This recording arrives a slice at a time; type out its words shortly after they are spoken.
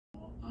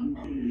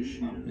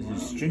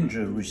This is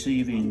Ginger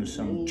receiving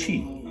some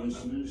chi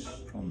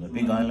from the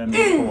big island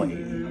of Hawaii.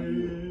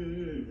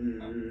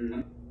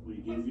 We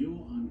give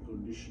you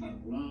unconditional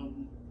love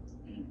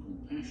and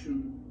compassion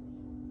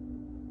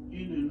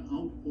in an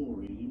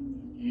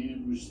outpouring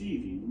and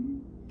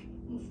receiving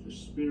of the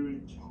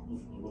spirit of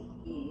aloha.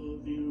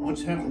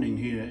 What's happening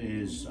here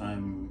is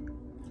I'm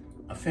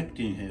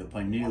affecting her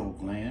pineal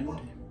gland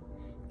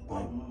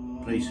by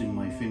placing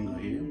my finger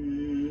here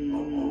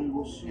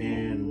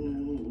and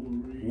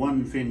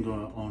one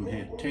finger on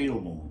her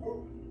tailbone,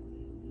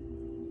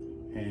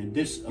 and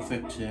this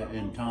affects her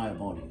entire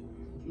body.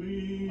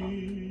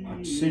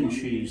 But since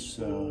she's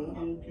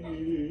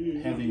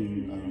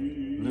having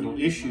a little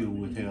issue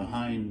with her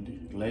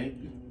hind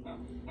leg,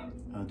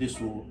 this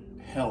will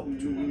help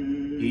to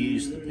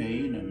ease the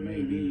pain and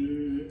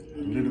maybe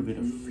a little bit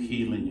of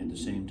healing at the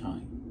same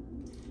time.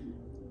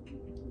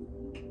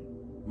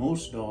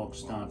 Most dogs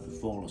start to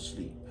fall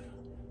asleep.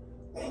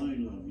 I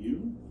love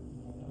you.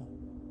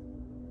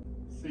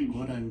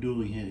 What I'm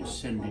doing here is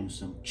sending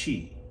some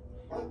chi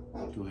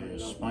to her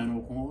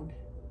spinal cord.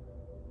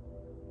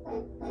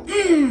 Aloha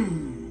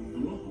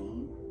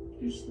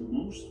is the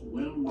most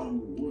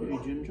well-known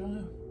word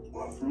Ginger.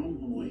 from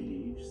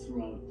Hawaii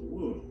throughout the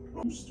world.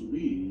 Belongs to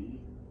me,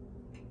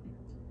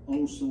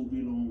 also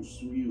belongs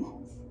to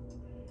you.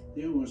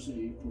 There was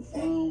a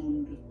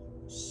profound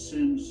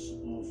sense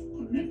of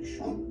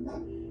connection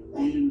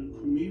and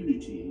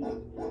community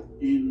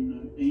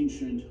in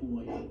ancient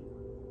Hawaii.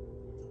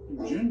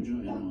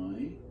 Ginger and I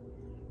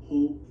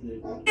hope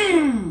that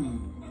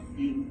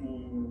in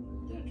all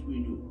that we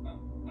do.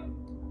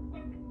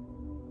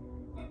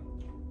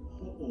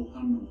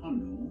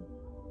 Ho'ohanohano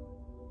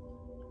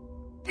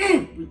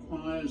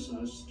requires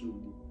us to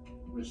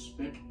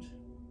respect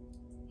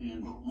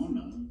and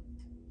honor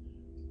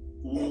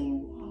all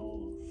our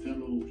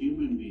fellow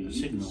human beings. The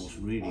signal's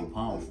really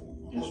powerful.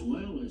 As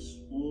well as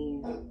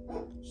all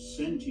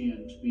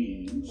sentient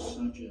beings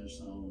such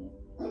as our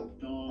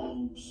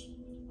dogs,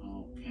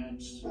 our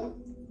cats,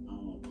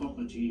 our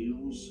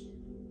cockatiels,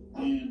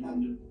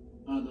 and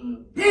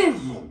other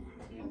pets.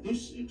 And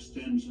this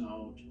extends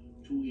out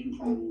to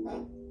include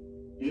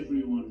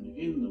everyone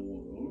in the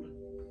world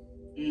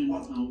and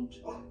out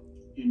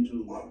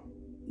into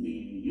the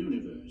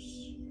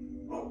universe.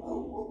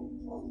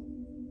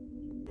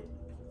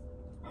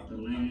 The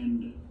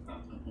land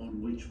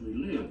upon which we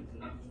live.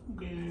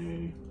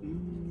 Okay.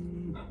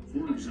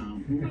 For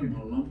example,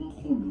 malama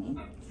hono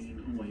in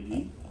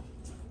Hawaii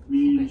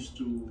means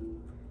to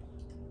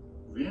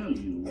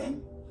value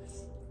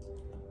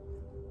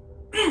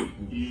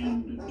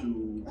and to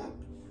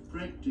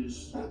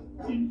practice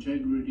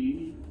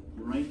integrity,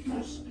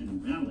 rightness,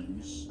 and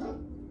balance.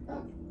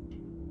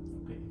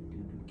 Okay,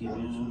 give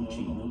you some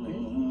chi, okay?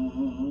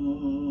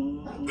 I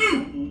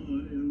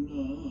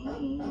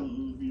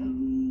love you.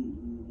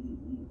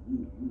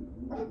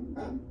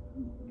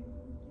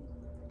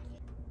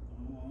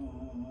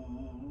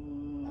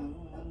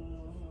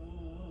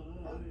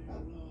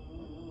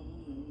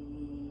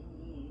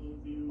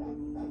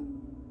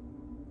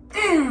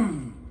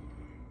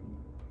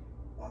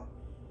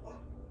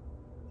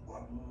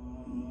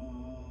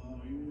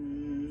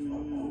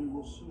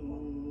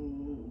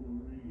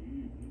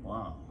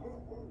 Wow.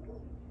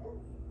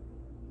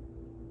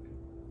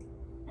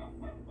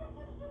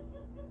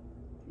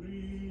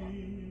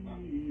 Please.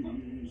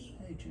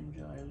 Hey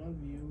Ginger, I love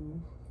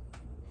you.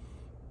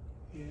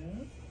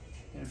 Yeah?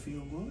 That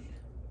feel good?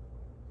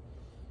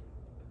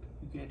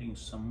 You're getting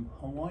some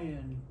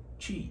Hawaiian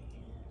chi.